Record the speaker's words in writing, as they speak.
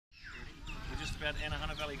about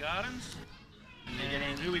Hunter Valley Gardens.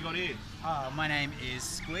 And who we got here? My name is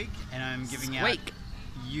Squeak, and I'm giving out Squeak.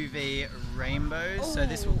 UV rainbows, so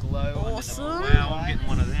this will glow. Awesome. Wow, I'm getting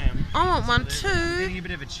one of them. I want one I'm too. getting a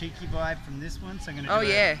bit of a cheeky vibe from this one, so I'm going to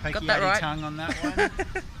do yeah, a pokey got that right. tongue on that one. So I'm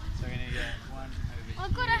going to get one over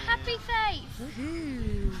I've got a happy face.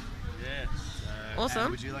 Woohoo. Yes.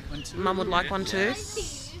 Awesome. Would you like one too? Mum would like one too.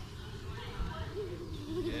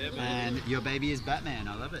 And your baby is Batman.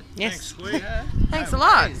 I love it. Yes. Thanks, Squeak. Yeah. Thanks No a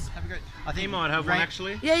lot. worries. Have a great. I think He might have one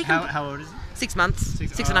actually. Yeah, you can. How old is he? 6 months.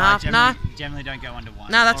 6 and a Oh, half. No. Generally don't go under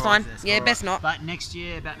 1. No, that's Or fine. this. Yeah, All best not. But next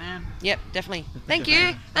year, Batman. Yep, definitely. Thank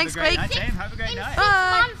you. Thanks, Have a great Squeak. night, team. Have a great In night. 6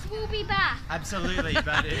 Bye. months we'll be back. Absolutely,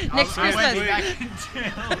 but Next I won't be Christmas. back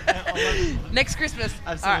until 11. Next Christmas.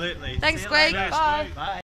 All right. Absolutely. Thanks, See you Squeak. later. Bye. Bye.